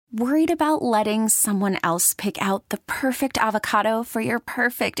Worried about letting someone else pick out the perfect avocado for your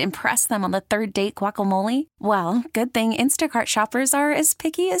perfect impress them on the third date guacamole? Well, good thing Instacart shoppers are as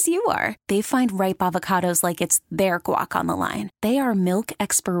picky as you are. They find ripe avocados like it's their guac on the line. They are milk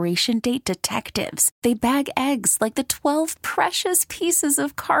expiration date detectives. They bag eggs like the 12 precious pieces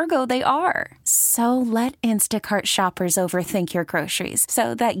of cargo they are. So let Instacart shoppers overthink your groceries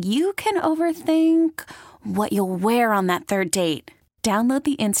so that you can overthink what you'll wear on that third date. Download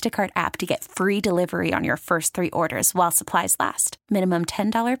the Instacart app to get free delivery on your first 3 orders while supplies last. Minimum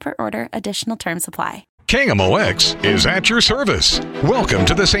 $10 per order. Additional terms apply. KMOX is at your service. Welcome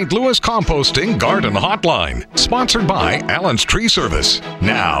to the St. Louis Composting Garden Hotline, sponsored by Allen's Tree Service.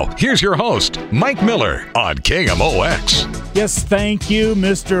 Now, here's your host, Mike Miller on KMOX. Yes, thank you,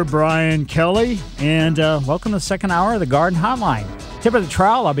 Mr. Brian Kelly, and welcome to the second hour of the Garden Hotline. Tip of the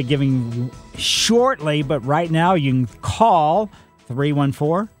trowel I'll be giving shortly, but right now you can call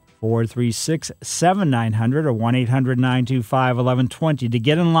 314-436-7900 or 1-800-925-1120 to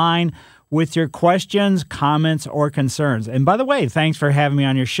get in line with your questions, comments, or concerns. And by the way, thanks for having me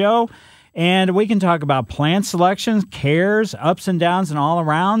on your show. And we can talk about plant selections, cares, ups and downs, and all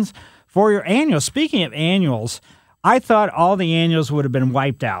arounds for your annuals. Speaking of annuals, I thought all the annuals would have been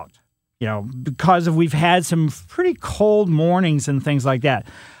wiped out, because we've had some pretty cold mornings and things like that.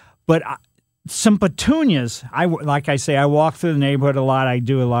 But some petunias, I walk through the neighborhood a lot. I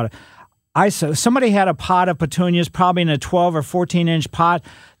do a lot of. Somebody had a pot of petunias, probably in a 12 or 14-inch pot.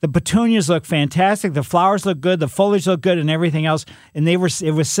 The petunias look fantastic. The flowers look good. The foliage looked good, and everything else. And it was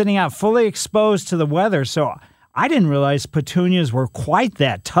sitting out fully exposed to the weather. So I didn't realize petunias were quite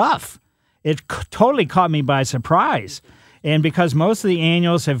that tough. It totally caught me by surprise. And because most of the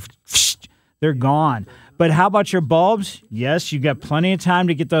annuals they're gone. But how about your bulbs? Yes, you got plenty of time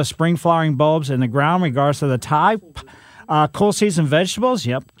to get those spring flowering bulbs in the ground, regardless of the type. Cool season vegetables,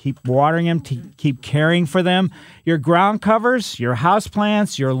 yep, keep watering them, keep caring for them. Your ground covers, your house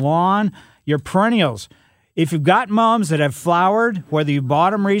plants, your lawn, your perennials. If you've got mums that have flowered, whether you bought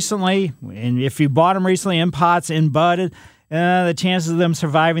them recently, and if you bought them recently in pots, in budded, the chances of them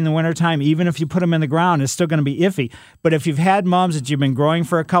surviving the wintertime, even if you put them in the ground, is still going to be iffy. But if you've had mums that you've been growing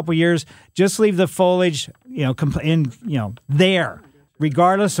for a couple years, just leave the foliage, there,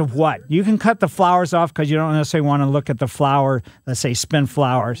 regardless of what. You can cut the flowers off because you don't necessarily want to look at the flower, let's say spin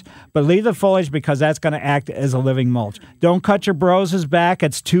flowers, but leave the foliage because that's going to act as a living mulch. Don't cut your roses back.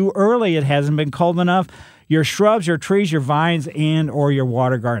 It's too early. It hasn't been cold enough. Your shrubs, your trees, your vines, and or your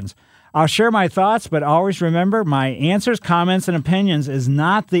water gardens. I'll share my thoughts, but always remember my answers, comments, and opinions is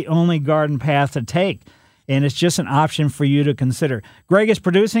not the only garden path to take, and it's just an option for you to consider. Greg is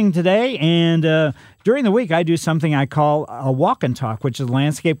producing today, and during the week I do something I call a walk and talk, which is a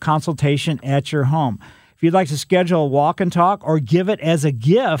landscape consultation at your home. If you'd like to schedule a walk and talk or give it as a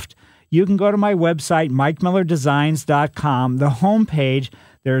gift, you can go to my website, MikeMillerDesigns.com, the homepage.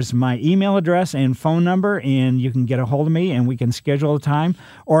 There's my email address and phone number, and you can get a hold of me, and we can schedule a time,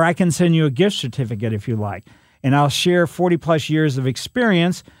 or I can send you a gift certificate if you like. And I'll share 40-plus years of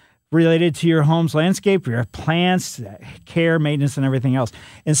experience related to your home's landscape, your plants, care, maintenance, and everything else.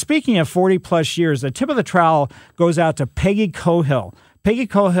 And speaking of 40-plus years, the tip of the trowel goes out to Peggy Cohill. Peggy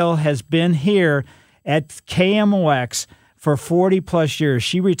Cohill has been here at KMOX for 40-plus years.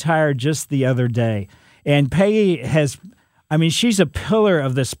 She retired just the other day. And Peggy she's a pillar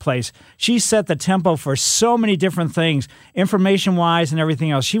of this place. She set the tempo for so many different things, information-wise and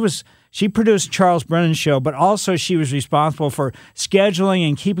everything else. She produced Charles Brennan's show, but also she was responsible for scheduling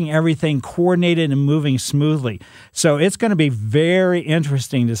and keeping everything coordinated and moving smoothly. So it's going to be very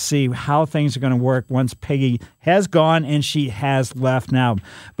interesting to see how things are going to work once Peggy has gone and she has left now.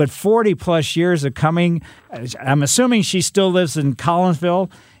 But 40-plus years of coming, I'm assuming she still lives in Collinsville,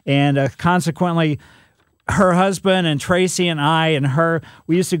 and consequently, her husband and Tracy and I and her,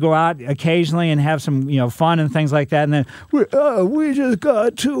 we used to go out occasionally and have some, fun and things like that. And then we just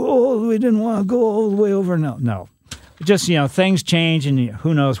got too old. We didn't want to go all the way over. No. Just, things change and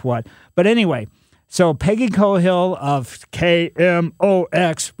who knows what. But anyway, so Peggy Cohill of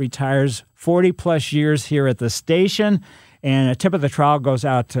KMOX retires 40-plus years here at the station. And a tip of the trowel goes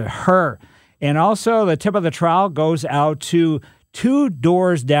out to her. And also the tip of the trowel goes out to Two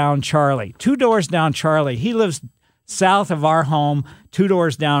Doors Down Charlie. Two Doors Down Charlie. He lives south of our home, 2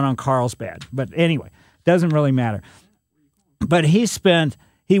 doors down on Carlsbad. But anyway, doesn't really matter. But he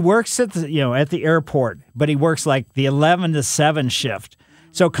works at the airport, but he works like the 11 to 7 shift.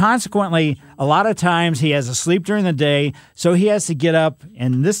 So consequently, a lot of times he has to sleep during the day, so he has to get up,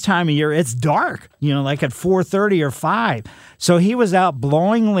 and this time of year, it's dark, like at 4:30 or 5. So he was out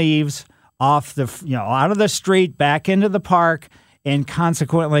blowing leaves off out of the street back into the park, and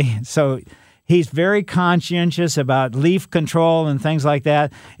consequently, so he's very conscientious about leaf control and things like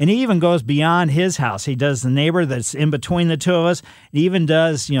that. And he even goes beyond his house. He does the neighbor that's in between the two of us. He even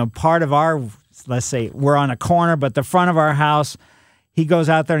does, part of our, let's say we're on a corner, but the front of our house, he goes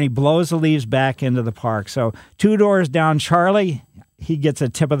out there and he blows the leaves back into the park. So 2 doors down, Charlie, he gets a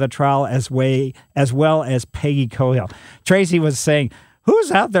tip of the trowel as well as Peggy Cohill. Tracy was saying,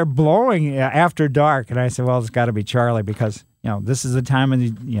 who's out there blowing after dark? And I said, well, it's got to be Charlie because, this is the time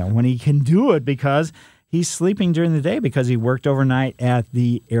when he can do it because he's sleeping during the day because he worked overnight at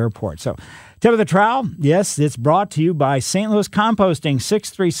the airport. So tip of the trowel, yes, it's brought to you by St. Louis Composting,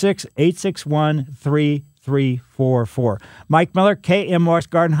 636-861-3344. Mike Miller, KMOX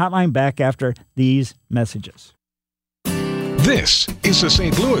Garden Hotline, back after these messages. This is the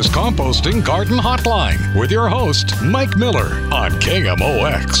St. Louis Composting Garden Hotline with your host, Mike Miller on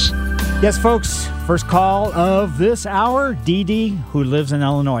KMOX. Yes, folks, first call of this hour, Dee Dee, who lives in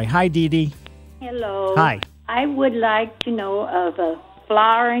Illinois. Hi, Dee Dee. Hello. Hi. I would like to know of a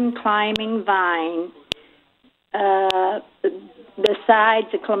flowering climbing vine besides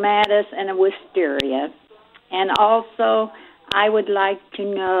a clematis and a wisteria. And also, I would like to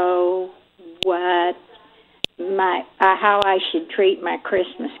know how I should treat my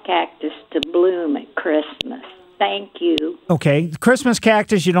Christmas cactus to bloom at Christmas. Thank you. Okay, Christmas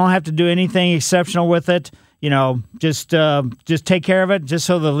cactus, you don't have to do anything exceptional with it. Just take care of it, just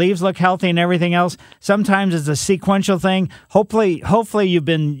so the leaves look healthy and everything else. Sometimes it's a sequential thing. Hopefully you've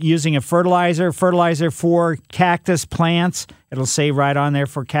been using a fertilizer for cactus plants. It'll say right on there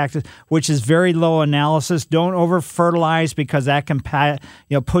for cactus, which is very low analysis. Don't over fertilize because that can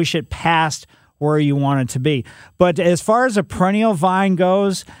push it past where you want it to be. But as far as a perennial vine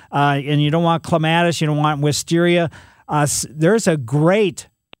goes, and you don't want clematis, you don't want wisteria, there's a great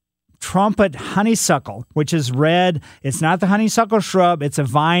trumpet honeysuckle, which is red. It's not the honeysuckle shrub. It's a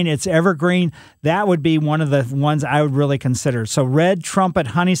vine. It's evergreen. That would be one of the ones I would really consider. So red trumpet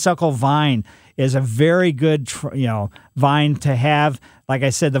honeysuckle vine is a very good vine to have. Like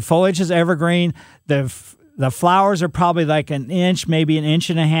I said, the foliage is evergreen. The flowers are probably like an inch, maybe an inch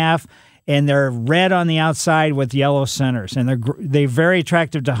and a half, and they're red on the outside with yellow centers, and they're very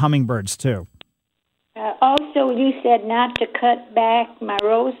attractive to hummingbirds too. Also, you said not to cut back my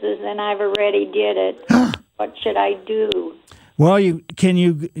roses, and I've already did it. What should I do? Well, you're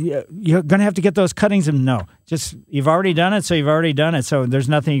going to have to get those cuttings, and no, just you've already done it, so you've already done it. So there's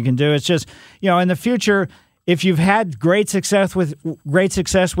nothing you can do. It's just in the future, if you've had great success with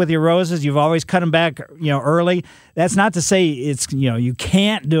your roses, you've always cut them back, early. That's not to say it's you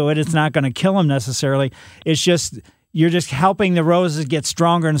can't do it. It's not going to kill them necessarily. It's just you're just helping the roses get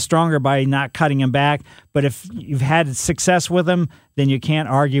stronger and stronger by not cutting them back. But if you've had success with them, then you can't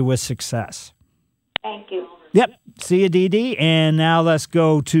argue with success. Thank you. Yep. See you, Dee Dee. And now let's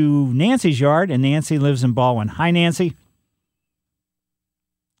go to Nancy's yard, and Nancy lives in Baldwin. Hi, Nancy.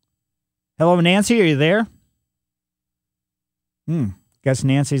 Hello, Nancy. Are you there? Guess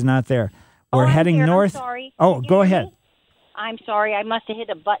Nancy's not there. We're heading north. I'm sorry. Oh, go ahead. I'm sorry. I must have hit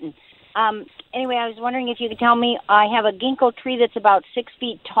a button. Anyway, I was wondering if you could tell me, I have a ginkgo tree that's about 6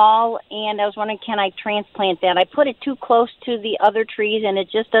 feet tall, and I was wondering, can I transplant that? I put it too close to the other trees, and it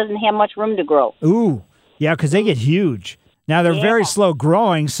just doesn't have much room to grow. Ooh, yeah, because they get huge. Now, they're very slow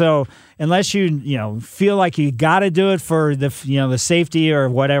growing, so unless you feel like you got to do it for the the safety or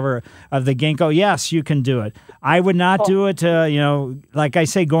whatever of the ginkgo, yes, you can do it. I would not do it, like I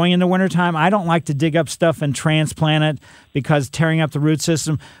say, going into wintertime, I don't like to dig up stuff and transplant it because tearing up the root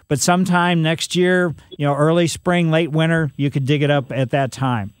system. But sometime next year, early spring, late winter, you could dig it up at that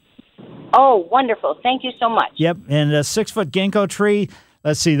time. Oh, wonderful. Thank you so much. Yep, and a 6-foot ginkgo tree,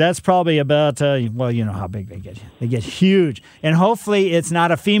 let's see, that's probably about, you know how big they get. They get huge. And hopefully it's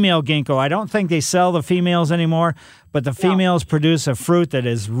not a female ginkgo. I don't think they sell the females anymore, but the females produce a fruit that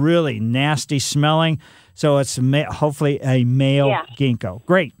is really nasty smelling. So it's hopefully a male ginkgo.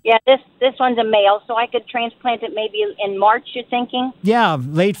 Great. Yeah, this one's a male, so I could transplant it maybe in March, you're thinking? Yeah,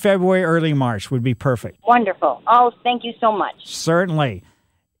 late February, early March would be perfect. Wonderful. Oh, thank you so much. Certainly.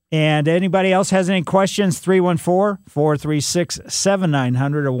 And anybody else has any questions,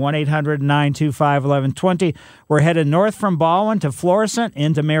 314-436-7900 or 1-800-925-1120. We're headed north from Baldwin to Florissant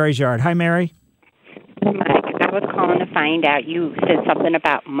into Mary's yard. Hi, Mary. Mike, I was calling to find out, you said something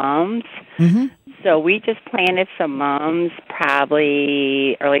about mums. Mm-hmm. So we just planted some mums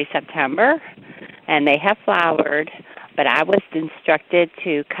probably early September, and they have flowered, but I was instructed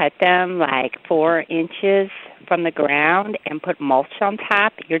to cut them like 4 inches from the ground and put mulch on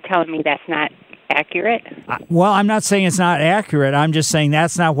top. You're telling me that's not accurate? Well, I'm not saying it's not accurate. I'm just saying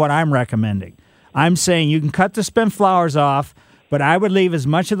that's not what I'm recommending. I'm saying you can cut the spent flowers off, But I would leave as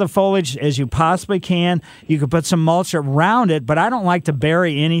much of the foliage as you possibly can. You could put some mulch around it, but I don't like to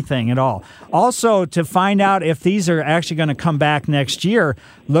bury anything at all. Also, to find out if these are actually going to come back next year,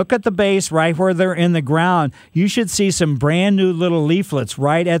 look at the base right where they're in the ground. You should see some brand new little leaflets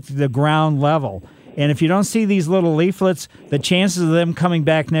right at the ground level. And if you don't see these little leaflets, the chances of them coming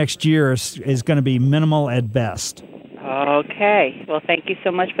back next year is going to be minimal at best. Okay. Well, thank you so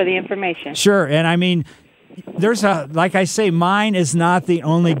much for the information. Sure. And I mean, like I say, mine is not the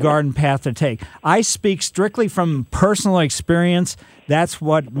only garden path to take. I speak strictly from personal experience. That's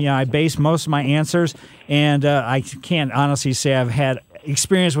what I base most of my answers. And I can't honestly say I've had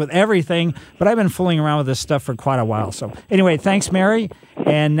experience with everything, but I've been fooling around with this stuff for quite a while. So anyway, thanks, Mary.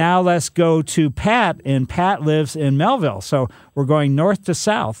 And now let's go to Pat, and Pat lives in Melville. So we're going north to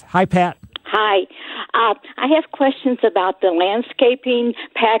south. Hi, Pat. Hi. I have questions about the landscaping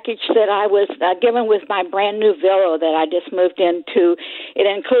package that I was given with my brand new villa that I just moved into. It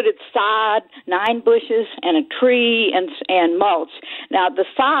included sod, 9 bushes, and a tree and mulch. Now, the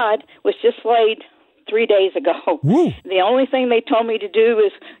sod was just laid 3 days ago. Woo. The only thing they told me to do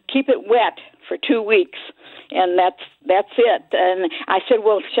is keep it wet for 2 weeks. And that's it. And I said,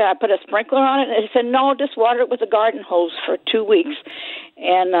 well, should I put a sprinkler on it? And they said, no, just water it with a garden hose for 2 weeks,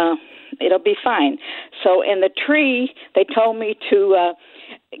 and it'll be fine. So in the tree, they told me to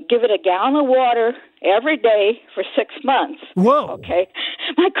give it a gallon of water every day for 6 months. Whoa. Okay.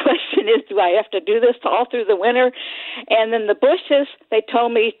 My question is, do I have to do this all through the winter? And then the bushes, they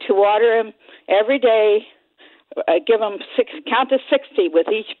told me to water them every day. Give them count to 60 with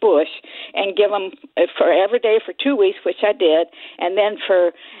each bush, and give them for every day for 2 weeks, which I did, and then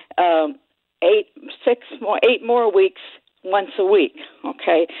for 8 more weeks, once a week.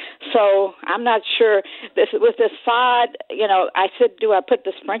 Okay, so I'm not sure with this sod. I said, do I put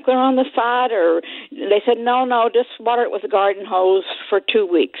the sprinkler on the sod, or they said no, just water it with a garden hose for 2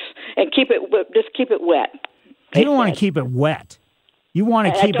 weeks and keep it wet. You don't want to keep it wet. You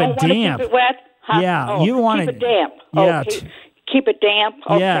want to keep it damp. Keep it wet. Huh? Yeah, you want to keep it damp. Yeah. Keep it damp.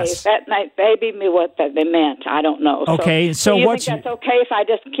 Okay, yes. That might maybe me what that they meant. I don't know. Okay, so you what? Think that's okay if I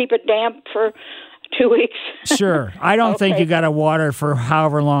just keep it damp for 2 weeks? Sure. I don't think you got to water it for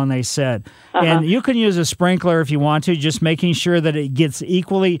however long they said. And you can use a sprinkler if you want to, just making sure that it gets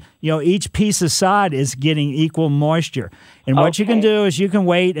equally, each piece of sod is getting equal moisture. And what you can do is you can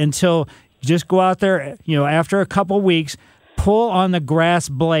wait until, just go out there, after a couple weeks, pull on the grass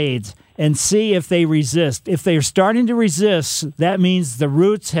blades and see if they resist. If they're starting to resist, that means the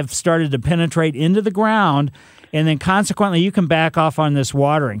roots have started to penetrate into the ground, and then consequently you can back off on this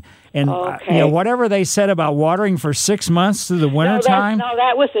watering. And whatever they said about watering for 6 months through the wintertime. No,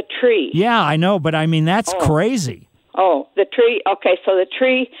 that was a tree. Yeah, I know, but I mean that's crazy. Oh, the tree. Okay, so the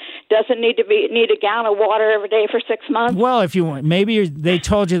tree doesn't need a gallon of water every day for 6 months. Well, if you want, maybe they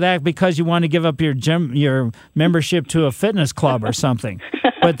told you that because you want to give up your membership to a fitness club or something.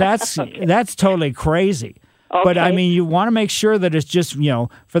 But that's totally crazy. Okay. But I mean, you want to make sure that it's just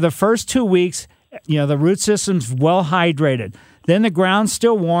for the first 2 weeks, the root system's well hydrated. Then the ground's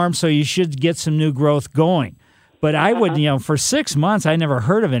still warm, so you should get some new growth going. But I would, for 6 months, I never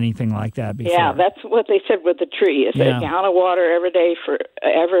heard of anything like that before. Yeah, that's what they said with the tree. Is a gallon of water every day for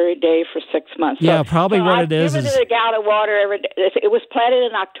 6 months. Yeah, probably what it is. I've given it a gallon of water every day. It was planted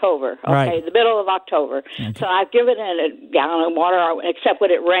in October, right. The middle of October. Okay. So I've given it a gallon of water, except when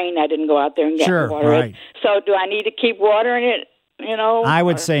it rained, I didn't go out there and get water. Right. So do I need to keep watering it, I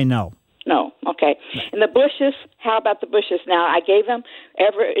would say no. No, okay. And the bushes, how about the bushes now? I gave them,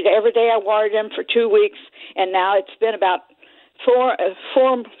 every day I watered them for 2 weeks, and now it's been about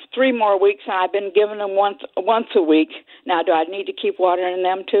 3 more weeks, and I've been giving them once a week. Now, do I need to keep watering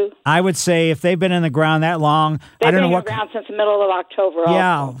them too? I would say if they've been in the ground that long, I don't know what. They've been in the ground since the middle of October.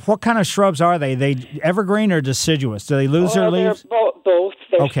 Yeah. Also. What kind of shrubs are they? They evergreen or deciduous? Do they lose their leaves? They're both.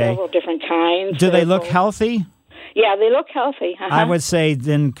 There's several different kinds. Do they look healthy? Yeah, they look healthy. I would say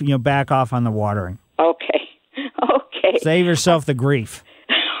then back off on the watering. Okay. Save yourself the grief.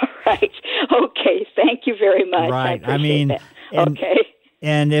 Right. Okay. Thank you very much. Right. I mean, that.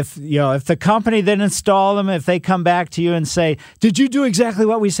 And if the company that installed them, if they come back to you and say, "Did you do exactly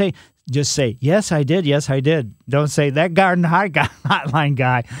what we say?" Just say, "Yes, I did. Yes, I did." Don't say that Garden Hotline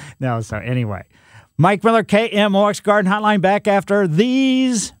guy. No. So anyway. Mike Miller, KMOX Garden Hotline, back after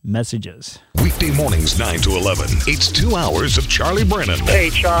these messages. Weekday mornings 9 to 11. It's 2 hours of Charlie Brennan. Hey,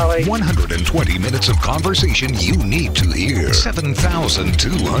 Charlie. 120 minutes of conversation you need to hear.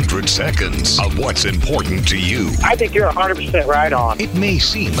 7,200 seconds of what's important to you. I think you're 100% right on. It may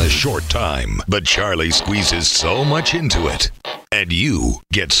seem a short time, but Charlie squeezes so much into it. and you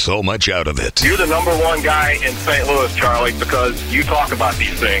get so much out of it. You're the number one guy in St. Louis, Charlie, because you talk about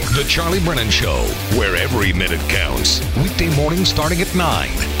these things. The Charlie Brennan Show, where every minute counts. Weekday morning starting at 9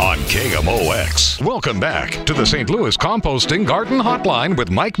 on KMOX. Welcome back to the St. Louis Composting Garden Hotline with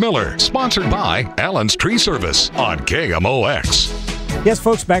Mike Miller, sponsored by Allen's Tree Service on KMOX. Yes,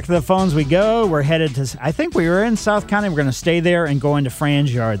 folks, back to the phones we go. We're headed to, I think we were in South County. We're going to stay there and go into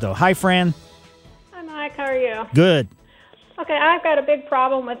Fran's yard, though. Hi, Fran. Hi, Mike. How are you? Good. Okay, I've got a big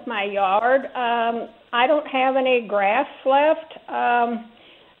problem with my yard. I don't have any grass left.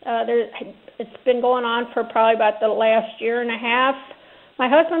 It's been going on for probably about the last year and a half. My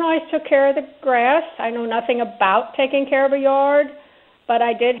husband always took care of the grass. I know nothing about taking care of a yard, but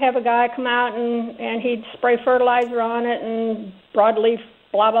I did have a guy come out and he'd spray fertilizer on it and broadleaf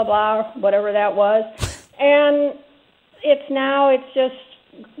blah, blah, blah, whatever that was. And it's just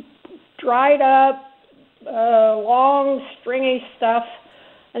dried up, long, stringy stuff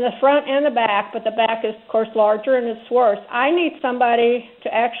in the front and the back, but the back is, of course, larger and it's worse. I need somebody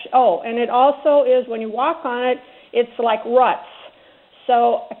to actually, and it also is, when you walk on it, it's like ruts.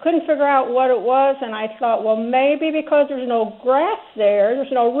 So I couldn't figure out what it was, and I thought, well, maybe because there's no grass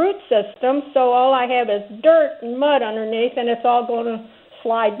there's no root system, so all I have is dirt and mud underneath, and it's all going to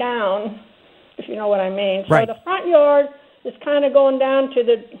slide down, if you know what I mean. Right. So the front yard is kind of going down to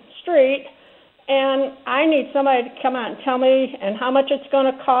the street, and I need somebody to come out and tell me and how much it's going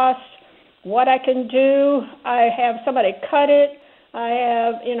to cost, what I can do. I have somebody cut it. I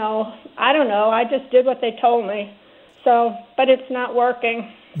have, I don't know. I just did what they told me. So, but it's not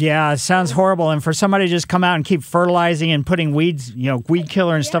working. Yeah, it sounds horrible. And for somebody to just come out and keep fertilizing and putting weeds, weed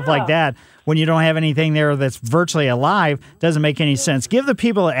killer and stuff like that, when you don't have anything there that's virtually alive, doesn't make any sense. Give the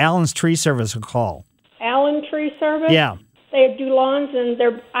people at Allen's Tree Service a call. Allen Tree Service? Yeah. They do lawns, and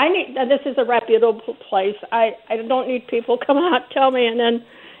this is a reputable place. I don't need people come out, tell me, and then,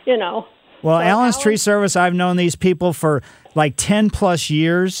 Well, So Allen's Tree Service, I've known these people for like 10 plus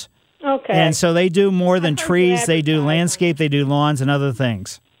years. Okay. And so they do more than trees. They do landscape, they do lawns and other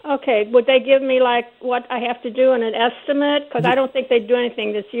things. Okay. Would they give me, what I have to do in an estimate? Because I don't think they'd do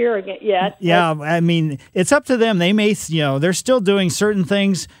anything this year yet. Yeah, I mean, it's up to them. They may, they're still doing certain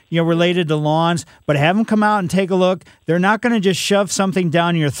things, related to lawns, but have them come out and take a look. They're not going to just shove something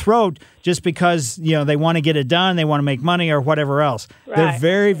down your throat just because, they want to get it done, they want to make money or whatever else. Right. They're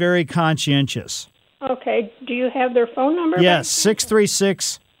very, very conscientious. Okay. Do you have their phone number? Yes,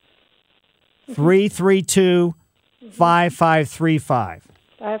 636 332 5535.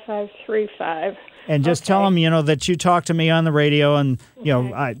 5535. And just tell them, that you talked to me on the radio, and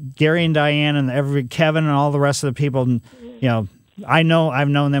Gary and Diane and Kevin and all the rest of the people. And, I've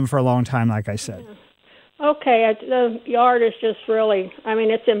known them for a long time, like I said. Okay, the yard is just really,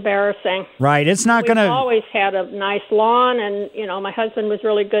 it's embarrassing. Right, it's not going to. We've always had a nice lawn, and my husband was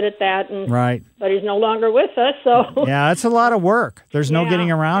really good at that. And, right. But he's no longer with us, so. Yeah, it's a lot of work. There's no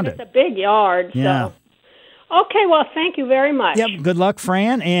getting around it. It's a big yard. Yeah. So. Okay, well, thank you very much. Yep, good luck,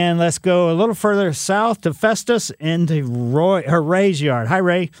 Fran. And let's go a little further south to Festus into Ray's yard. Hi,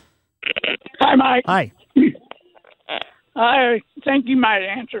 Ray. Hi, Mike. Hi. I think you might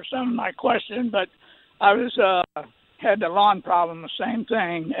answer some of my question, but I was had the lawn problem, the same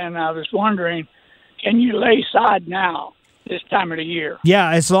thing, and I was wondering, can you lay sod now, this time of the year?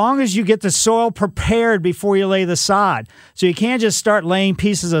 Yeah, as long as you get the soil prepared before you lay the sod. So you can't just start laying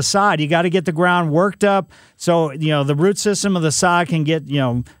pieces of sod. You got to get the ground worked up so, the root system of the sod can get,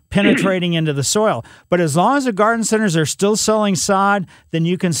 penetrating into the soil. But as long as the garden centers are still selling sod, then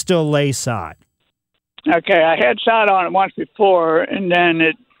you can still lay sod. Okay, I had sod on it once before, and then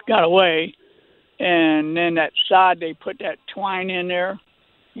it got away. And then that sod, they put that twine in there.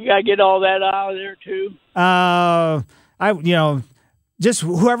 You got to get all that out of there, too? Just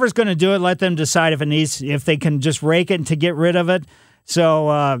whoever's going to do it, let them decide if they can just rake it to get rid of it. So,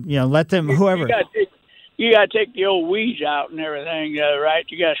 let them, whoever. You got to take the old weeds out and everything, right?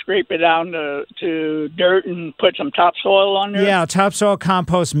 You got to scrape it down to dirt and put some topsoil on there? Yeah, topsoil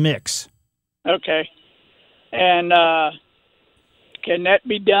compost mix. Okay. And can that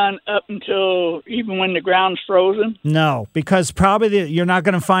be done up until even when the ground's frozen? No, because probably you're not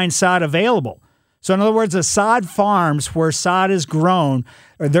going to find sod available. So in other words, the sod farms where sod is grown,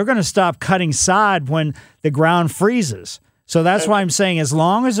 they're going to stop cutting sod when the ground freezes. So that's why I'm saying as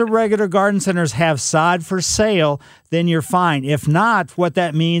long as the regular garden centers have sod for sale, then you're fine. If not, what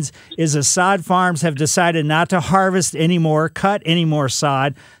that means is the sod farms have decided not to harvest anymore, cut any more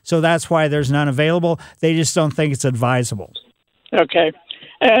sod. So that's why there's none available. They just don't think it's advisable. Okay.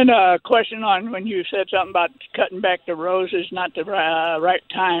 And a question on when you said something about cutting back the roses, not the right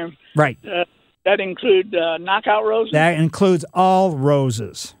time. Right. That include knockout roses? That includes all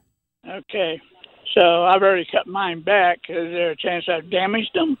roses. Okay. So I've already cut mine back. Is there a chance I've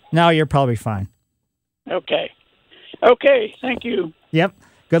damaged them? No, you're probably fine. Okay. Okay, thank you. Yep.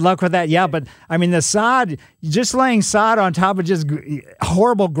 Good luck with that. Yeah, but I mean, the sod, just laying sod on top of just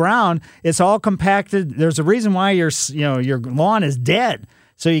horrible ground, it's all compacted. There's a reason why your lawn is dead.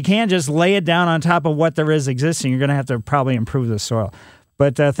 So you can't just lay it down on top of what there is existing. You're going to have to probably improve the soil.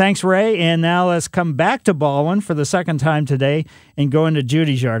 But thanks, Ray. And now let's come back to Baldwin for the second time today and go into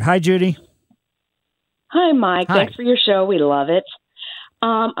Judy's yard. Hi, Judy. Hi, Mike. Hi. Thanks for your show. We love it.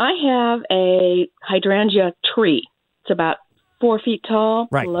 I have a hydrangea tree. It's about 4 feet tall,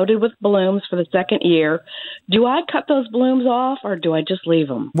 right, loaded with blooms for the second year. Do I cut those blooms off, or do I just leave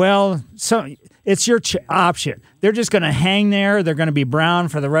them? Well, so it's your option. They're just going to hang there. They're going to be brown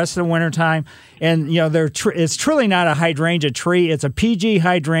for the rest of the wintertime. And, it's truly not a hydrangea tree. It's a PG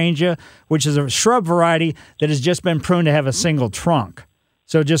hydrangea, which is a shrub variety that has just been pruned to have a single trunk.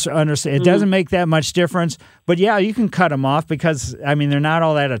 So just understand, it doesn't make that much difference. But, yeah, you can cut them off because, I mean, they're not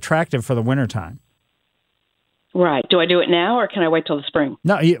all that attractive for the wintertime. Right. Do I do it now, or can I wait till the spring?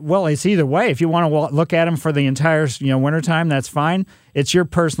 No, well, it's either way. If you want to look at them for the entire wintertime, that's fine. It's your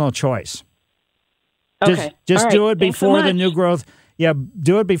personal choice. Okay. Just right. do it Thanks before so the new growth. Yeah,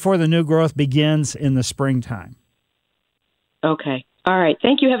 do it before the new growth begins in the springtime. Okay. All right.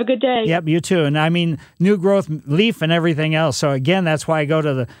 Thank you. Have a good day. Yep, you too. And I mean, new growth leaf and everything else. So again, that's why I go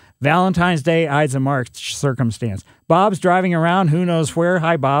to the Valentine's Day Ides of March circumstance. Bob's driving around, who knows where.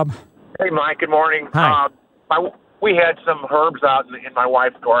 Hi, Bob. Hey, Mike. Good morning. Hi. We had some herbs out in my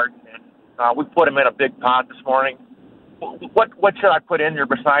wife's garden, and we put them in a big pot this morning. What should I put in there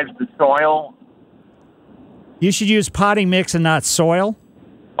besides the soil? You should use potting mix and not soil.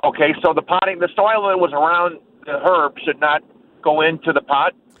 Okay, so the soil that was around the herbs should not go into the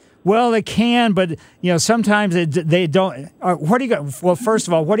pot? Well, they can, but sometimes they don't. What are you going? Well, first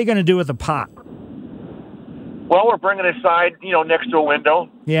of all, what are you going to do with the pot? Well, we're bringing it inside, next to a window.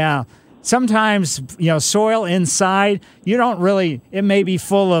 Yeah. Sometimes, soil inside, you don't really, it may be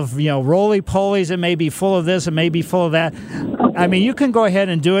full of, roly-polies, it may be full of this, it may be full of that. I mean, you can go ahead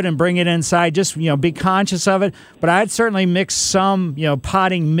and do it and bring it inside, just, be conscious of it. But I'd certainly mix some,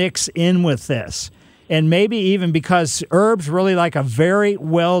 potting mix in with this. And maybe even because herbs really like a very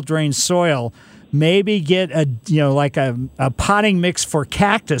well-drained soil, maybe get a potting mix for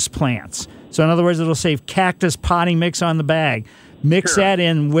cactus plants. So in other words, it'll say cactus potting mix on the bag. Mix that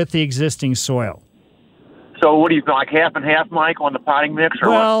in with the existing soil. So what do you like, half and half, Mike, on the potting mix? Or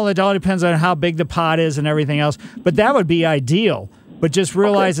well, it all depends on how big the pot is and everything else. But that would be ideal. But just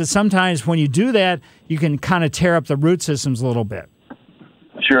realize that sometimes when you do that, you can kind of tear up the root systems a little bit.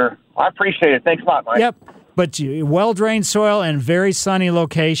 Sure. I appreciate it. Thanks a lot, Mike. Yep. But well-drained soil and very sunny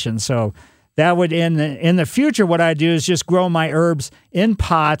location. So that would, in the future, what I do is just grow my herbs in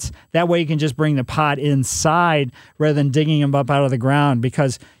pots. That way you can just bring the pot inside rather than digging them up out of the ground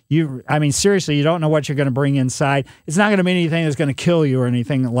because seriously, you don't know what you're going to bring inside. It's not going to be anything that's going to kill you or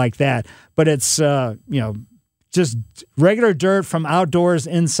anything like that. But it's, just regular dirt from outdoors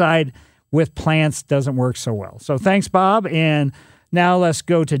inside with plants doesn't work so well. So thanks, Bob. And now let's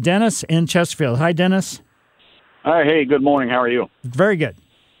go to Dennis in Chesterfield. Hi, Dennis. Hi. Hey, good morning. How are you? Very good.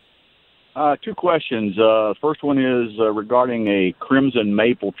 Two questions. First one is regarding a crimson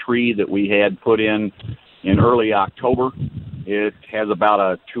maple tree that we had put in early October. It has about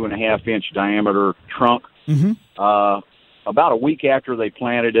a 2.5-inch diameter trunk. Mm-hmm. About a week after they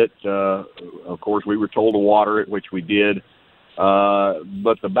planted it, of course, we were told to water it, which we did.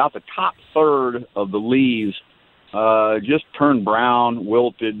 But about the top third of the leaves just turned brown,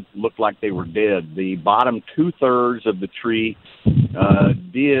 wilted, looked like they were dead. The bottom 2/3 of the tree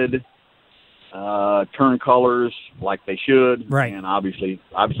did turn colors like they should, right, and obviously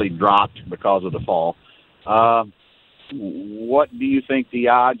dropped because of the fall. What do you think the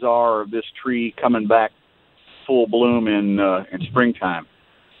odds are of this tree coming back full bloom in springtime?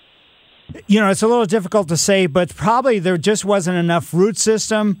 It's a little difficult to say, but probably there just wasn't enough root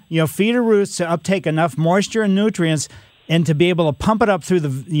system, feeder roots to uptake enough moisture and nutrients and to be able to pump it up through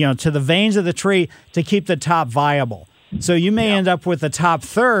the, to the veins of the tree to keep the top viable. So you may end up with the top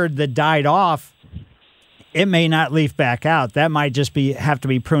third that died off. It may not leaf back out. That might just have to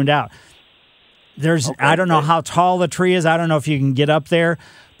be pruned out. I don't know how tall the tree is. I don't know if you can get up there,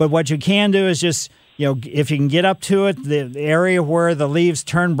 but what you can do is just, if you can get up to it, the area where the leaves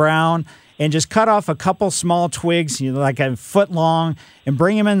turn brown, and just cut off a couple small twigs, like a foot long, and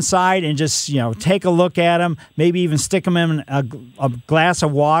bring them inside and just, take a look at them, maybe even stick them in a glass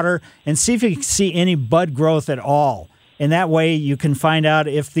of water and see if you can see any bud growth at all. and that way you can find out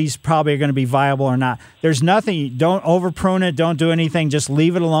if these probably are going to be viable or not. There's nothing, don't over prune it, don't do anything, just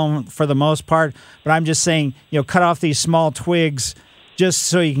leave it alone for the most part. But I'm just saying, cut off these small twigs just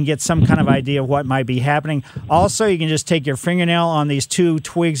so you can get some kind of idea of what might be happening. Also, you can just take your fingernail on these 2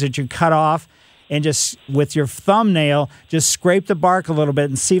 twigs that you cut off and just with your thumbnail, just scrape the bark a little bit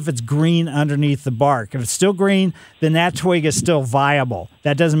and see if it's green underneath the bark. If it's still green, then that twig is still viable.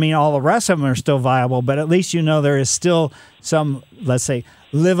 That doesn't mean all the rest of them are still viable, but at least there is still some, let's say,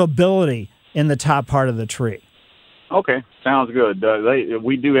 livability in the top part of the tree. Okay, sounds good.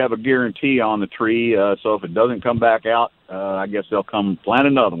 We do have a guarantee on the tree, so if it doesn't come back out, I guess they'll come plant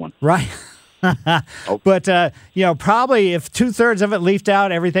another one. Right. But, probably if 2/3 of it leafed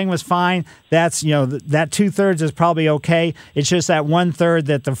out, everything was fine. That's, that 2/3 is probably okay. It's just that 1/3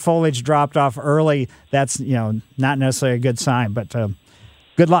 that the foliage dropped off early. That's, not necessarily a good sign, but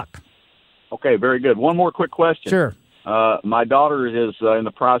good luck. Okay, very good. One more quick question. Sure. My daughter is in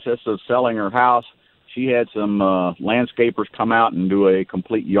the process of selling her house. She had some landscapers come out and do a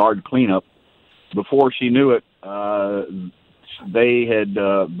complete yard cleanup. Before she knew it, they had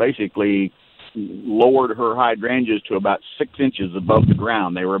basically lowered her hydrangeas to about 6 inches above the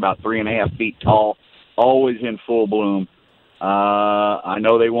ground. They were about 3.5 feet tall, always in full bloom. I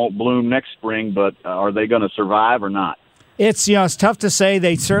know they won't bloom next spring, but are they going to survive or not? It's, it's tough to say.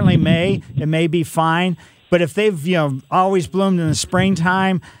 They certainly may. It may be fine. But if they've, always bloomed in the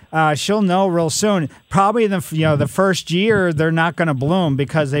springtime, she'll know real soon. Probably the first year they're not going to bloom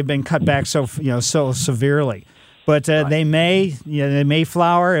because they've been cut back so severely. But they may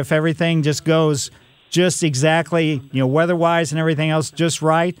flower if everything just goes just exactly, weather-wise and everything else just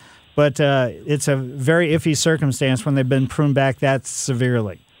right. But it's a very iffy circumstance when they've been pruned back that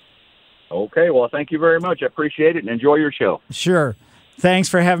severely. Okay, well, thank you very much. I appreciate it and enjoy your show. Sure. Thanks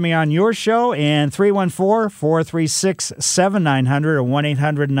for having me on your show. And 314-436-7900 or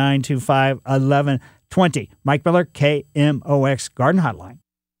 1-800-925-1120. Mike Miller, KMOX Garden Hotline.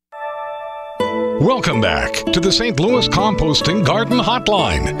 Welcome back to the St. Louis Composting Garden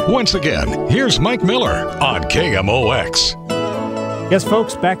Hotline. Once again, here's Mike Miller on KMOX. Yes,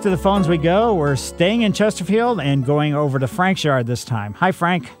 folks, back to the phones we go. We're staying in Chesterfield and going over to Frank's yard this time. Hi,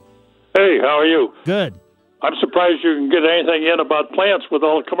 Frank. Hey, how are you? Good. I'm surprised you can get anything in about plants with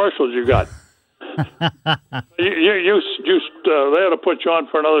all the commercials you got. They had to put you on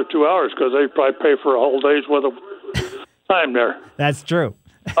for another 2 hours because they probably pay for a whole day's worth of time there. That's true.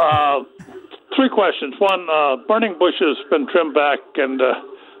 3 questions. One, burning bushes been trimmed back and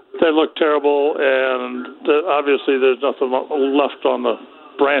they look terrible, and obviously there's nothing left on the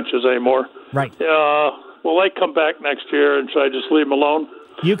branches anymore. Right. Will they come back next year, and should I just leave them alone?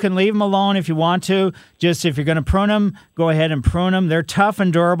 You can leave them alone if you want to. Just if you're going to prune them, go ahead and prune them. They're tough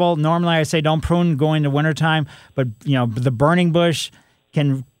and durable. Normally I say don't prune going to wintertime, but the burning bush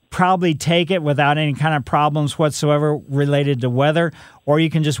can probably take it without any kind of problems whatsoever related to weather, or you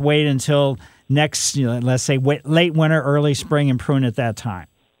can just wait until next, let's say late winter, early spring, and prune at that time.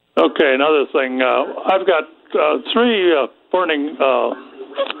 Okay, another thing. I've got 3 burning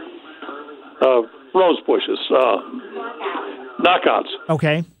rose bushes, knockouts.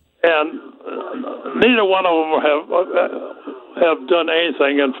 Okay. And neither one of them have done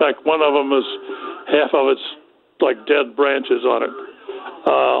anything. In fact, one of them is half of it's like dead branches on it.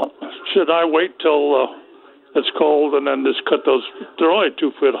 Should I wait till it's cold and then just cut those? They're only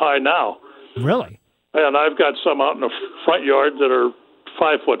 2 foot high now. Really? And I've got some out in the front yard that are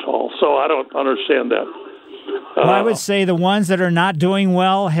 5 foot tall, so I don't understand that. Well, I would say the ones that are not doing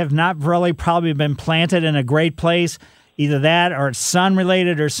well have not really probably been planted in a great place, either that or it's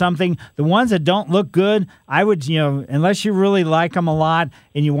sun-related or something. The ones that don't look good, I would, unless you really like them a lot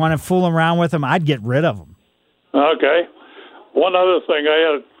and you want to fool around with them, I'd get rid of them. Okay. One other thing, I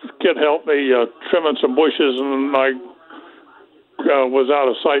had a kid help me trimming some bushes, and I was out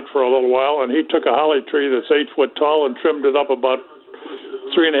of sight for a little while, and he took a holly tree that's 8 foot tall and trimmed it up about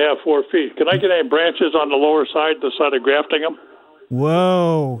 3.5, 4 feet. Can I get any branches on the lower side, the side of grafting them?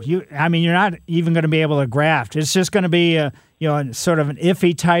 Whoa! You're not even going to be able to graft. It's just going to be sort of an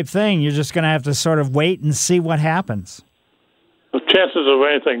iffy type thing. You're just going to have to sort of wait and see what happens. The chances of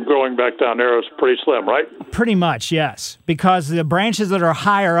anything growing back down there is pretty slim, right? Pretty much, yes, because the branches that are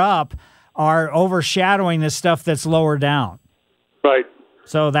higher up are overshadowing the stuff that's lower down. Right.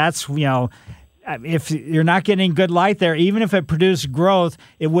 So that's if you're not getting good light there, even if it produced growth,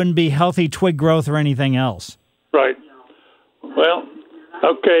 it wouldn't be healthy twig growth or anything else. Right. Well,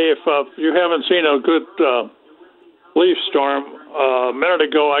 okay, if you haven't seen a good leaf storm, a minute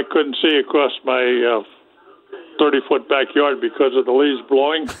ago I couldn't see across my 30-foot backyard because of the leaves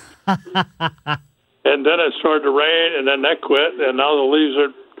blowing. and then it started to rain, and then that quit, and now the leaves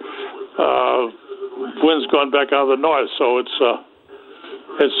are wind's gone back out of the north, so it's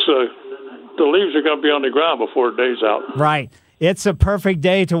the leaves are going to be on the ground before the day's out. Right. It's a perfect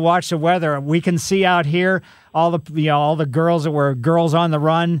day to watch the weather. We can see out here all the girls that were girls on the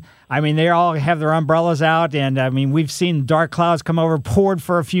run. I mean, they all have their umbrellas out, and I mean, we've seen dark clouds come over, poured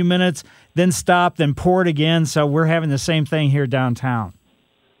for a few minutes, then stopped, then poured again. So we're having the same thing here downtown.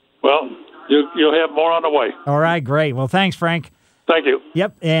 Well, you'll have more on the way. All right, great. Well, thanks, Frank. Thank you.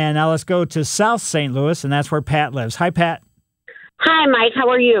 Yep, and now let's go to South St. Louis, and that's where Pat lives. Hi, Pat. Hi, Mike. How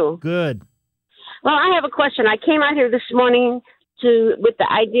are you? Good. Well, I have a question. I came out here this morning with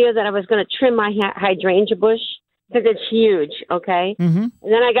the idea that I was going to trim my hydrangea bush because it's huge, okay? Mm-hmm. And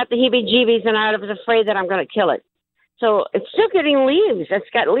then I got the heebie-jeebies, and I was afraid that I'm going to kill it. So it's still getting leaves. It's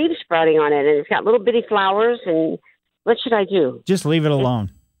got leaves sprouting on it, and it's got little bitty flowers, and what should I do? Just leave it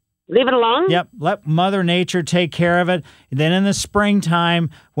alone. Leave it alone? Yep. Let Mother Nature take care of it. And then in the springtime,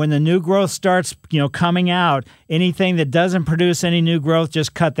 when the new growth starts, coming out, anything that doesn't produce any new growth,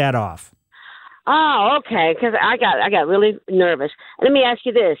 just cut that off. Oh, okay. Because I got really nervous. Let me ask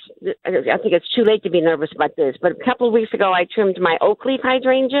you this. I think it's too late to be nervous about this, but a couple of weeks ago, I trimmed my oak leaf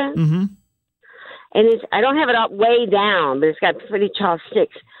hydrangea. Mm-hmm. And I don't have it up way down, but it's got pretty tall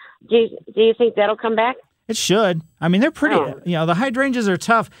sticks. Do you think that'll come back? It should. I mean, they're pretty, the hydrangeas are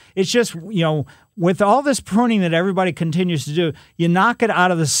tough. It's just, with all this pruning that everybody continues to do, you knock it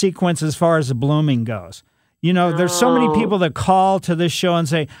out of the sequence as far as the blooming goes. There's so many people that call to this show and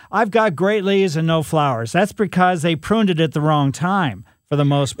say, I've got great leaves and no flowers. That's because they pruned it at the wrong time for the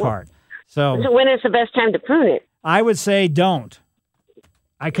most part. So when is the best time to prune it? I would say don't.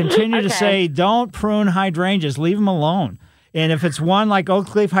 I continue to say don't prune hydrangeas. Leave them alone. And if it's one like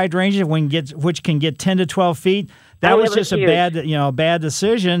oak leaf hydrangea, which can get 10 to 12 feet, that was just a bad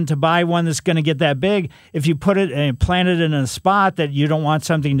decision to buy one that's going to get that big if you put it and plant it in a spot that you don't want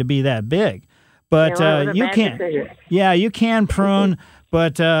something to be that big. But you can't. Yeah, you can prune,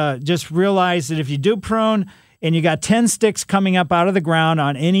 but just realize that if you do prune and you got 10 sticks coming up out of the ground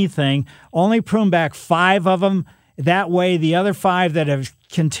on anything, only prune back 5 of them. That way, the other 5 that have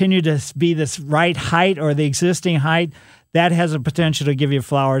continued to be this right height or the existing height, that has a potential to give you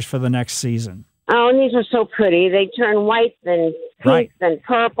flowers for the next season. Oh, and these are so pretty. They turn white, then pink, then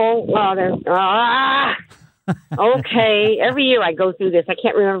purple. Oh, they're okay. Every year I go through this. I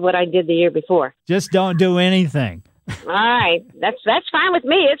can't remember what I did the year before. Just don't do anything. All right. That's fine with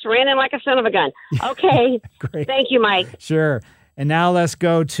me. It's raining like a son of a gun. Okay. Great. Thank you, Mike. Sure. And now let's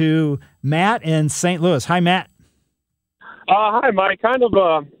go to Matt in St. Louis. Hi, Matt. Hi, Mike. Kind of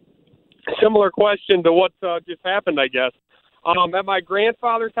a similar question to what just happened, I guess. At my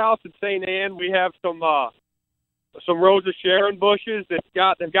grandfather's house at St. Anne, we have some Rosa Sharon bushes they've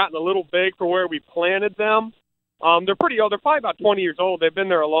gotten a little big for where we planted them. They're pretty old. They're probably about 20 years old. They've been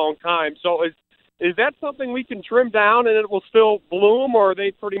there a long time. So is that something we can trim down and it will still bloom, or are they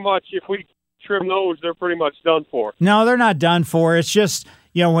pretty much, if we trim those, they're pretty much done for? No, they're not done for. It's just,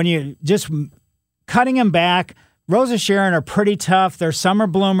 when you just cutting them back. Rosa Sharon are pretty tough. They're summer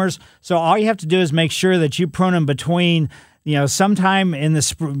bloomers. So all you have to do is make sure that you prune them between sometime in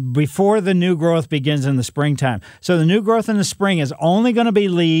the before the new growth begins in the springtime. So the new growth in the spring is only going to be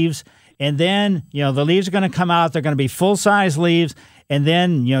leaves, and then the leaves are going to come out. They're going to be full-size leaves, and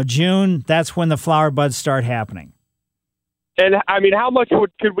then June, that's when the flower buds start happening. And I mean, how much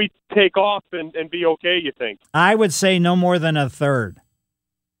could we take off and be okay, you think? I would say no more than a third.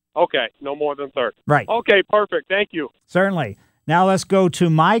 Okay, no more than a third. Right. Okay, perfect. Thank you. Certainly. Now let's go to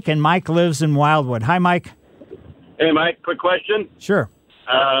Mike, and Mike lives in Wildwood. Hi, Mike. Hey, Mike, quick question. Sure.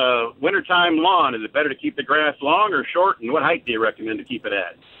 Wintertime lawn, is it better to keep the grass long or short, and what height do you recommend to keep it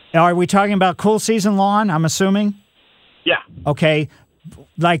at? Are we talking about cool season lawn, I'm assuming? Yeah. Okay.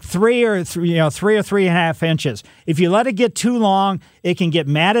 Like 3 or 3.5 inches. If you let it get too long, it can get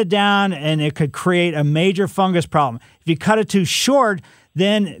matted down, and it could create a major fungus problem. If you cut it too short,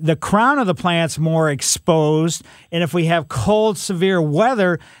 then the crown of the plant's more exposed, and if we have cold, severe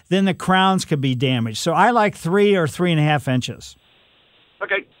weather, then the crowns could be damaged. So I like 3 or 3.5 inches.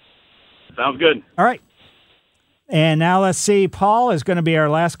 Okay. Sounds good. All right. And now let's see. Paul is going to be our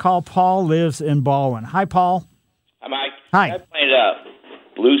last call. Paul lives in Baldwin. Hi, Paul. Hi, Mike. Hi. I planted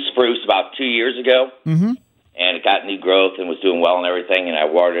blue spruce about 2 years ago, mm-hmm. and it got new growth and was doing well and everything, and I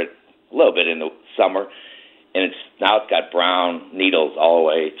watered it a little bit in the summer. And it's got brown needles all the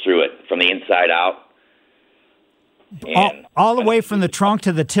way through it, from the inside out. All the way from the trunk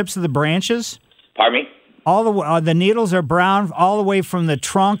to the tips of the branches? Pardon me? All the needles are brown all the way from the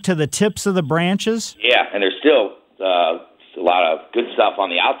trunk to the tips of the branches? Yeah, and there's still a lot of good stuff on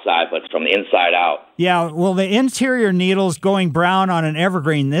the outside, but from the inside out. Yeah, well, the interior needles going brown on an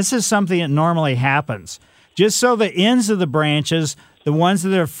evergreen, this is something that normally happens. Just so the ends of the branches, the ones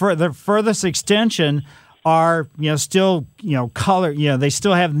that are the furthest extension, are still color. They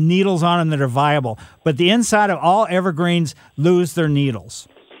still have needles on them that are viable. But the inside of all evergreens lose their needles.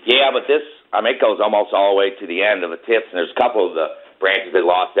 Yeah, but this, it goes almost all the way to the end of the tips, and there's a couple of the branches that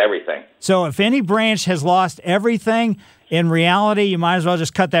lost everything. So if any branch has lost everything, in reality, you might as well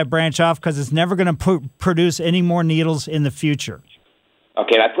just cut that branch off because it's never going to produce any more needles in the future.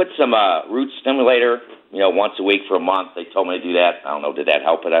 Okay, I put some root stimulator, once a week for a month. They told me to do that. I don't know, did that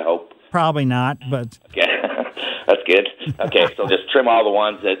help it, I hope? Probably not, but... Okay, that's good. Okay, so just trim all the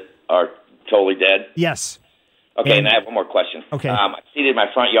ones that are totally dead? Yes. Okay, and I have one more question. Okay. I seeded my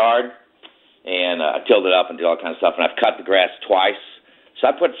front yard, and I tilled it up and did all kinds of stuff, and I've cut the grass twice. Should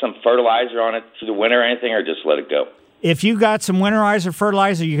I put some fertilizer on it through the winter or anything, or just let it go? If you got some winterizer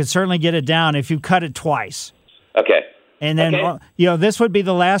fertilizer, you can certainly get it down if you cut it twice. Okay. And then, this would be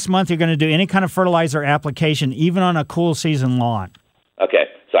the last month you're going to do any kind of fertilizer application, even on a cool season lawn. Okay,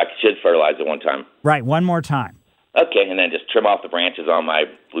 so I should fertilize it one time. Right, one more time. Okay, and then just trim off the branches on my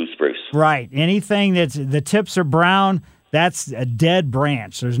blue spruce. Right. Anything that's the tips are brown, that's a dead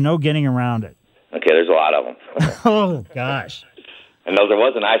branch. There's no getting around it. Okay, there's a lot of them. Oh, gosh. And there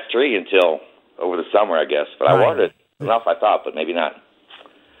was a nice tree until over the summer, I guess. But I watered it enough, I thought, but maybe not.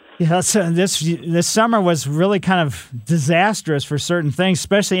 Yeah, so this summer was really kind of disastrous for certain things,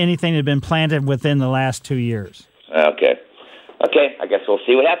 especially anything that had been planted within the last 2 years. Okay. Okay, I guess we'll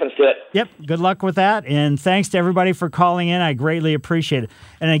see what happens to it. Yep, good luck with that, and thanks to everybody for calling in. I greatly appreciate it.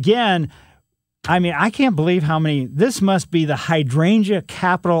 And again, I can't believe how many, this must be the hydrangea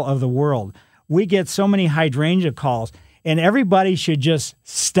capital of the world. We get so many hydrangea calls, and everybody should just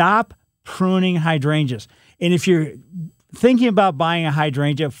stop pruning hydrangeas. And if you're thinking about buying a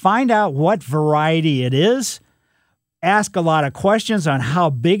hydrangea, find out what variety it is. Ask a lot of questions on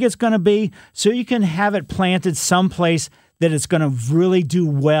how big it's going to be so you can have it planted someplace that it's going to really do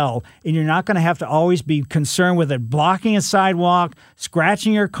well, and you're not going to have to always be concerned with it blocking a sidewalk,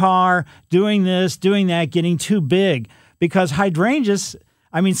 scratching your car, doing this, doing that, getting too big. Because hydrangeas,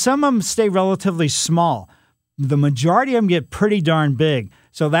 some of them stay relatively small. The majority of them get pretty darn big.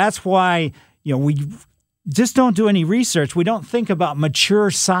 So that's why, we just don't do any research. We don't think about mature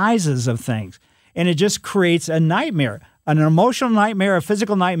sizes of things. And it just creates a nightmare, an emotional nightmare, a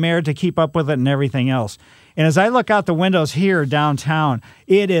physical nightmare to keep up with it and everything else. And as I look out the windows here downtown,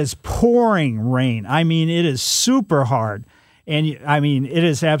 it is pouring rain. It is super hard. And it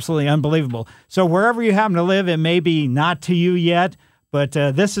is absolutely unbelievable. So wherever you happen to live, it may be not to you yet, but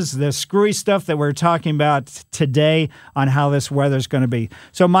this is the screwy stuff that we're talking about today on how this weather's going to be.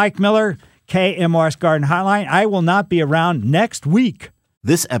 So Mike Miller, KMOX Garden Hotline, I will not be around next week.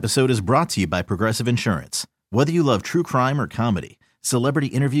 This episode is brought to you by Progressive Insurance. Whether you love true crime or comedy, celebrity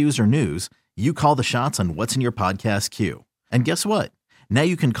interviews or news, you call the shots on what's in your podcast queue. And guess what? Now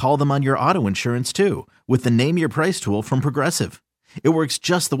you can call them on your auto insurance too with the Name Your Price tool from Progressive. It works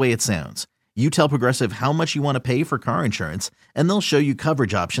just the way it sounds. You tell Progressive how much you want to pay for car insurance, and they'll show you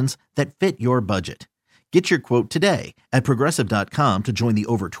coverage options that fit your budget. Get your quote today at Progressive.com to join the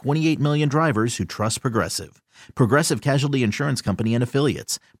over 28 million drivers who trust Progressive. Progressive Casualty Insurance Company and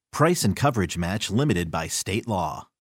Affiliates. Price and coverage match limited by state law.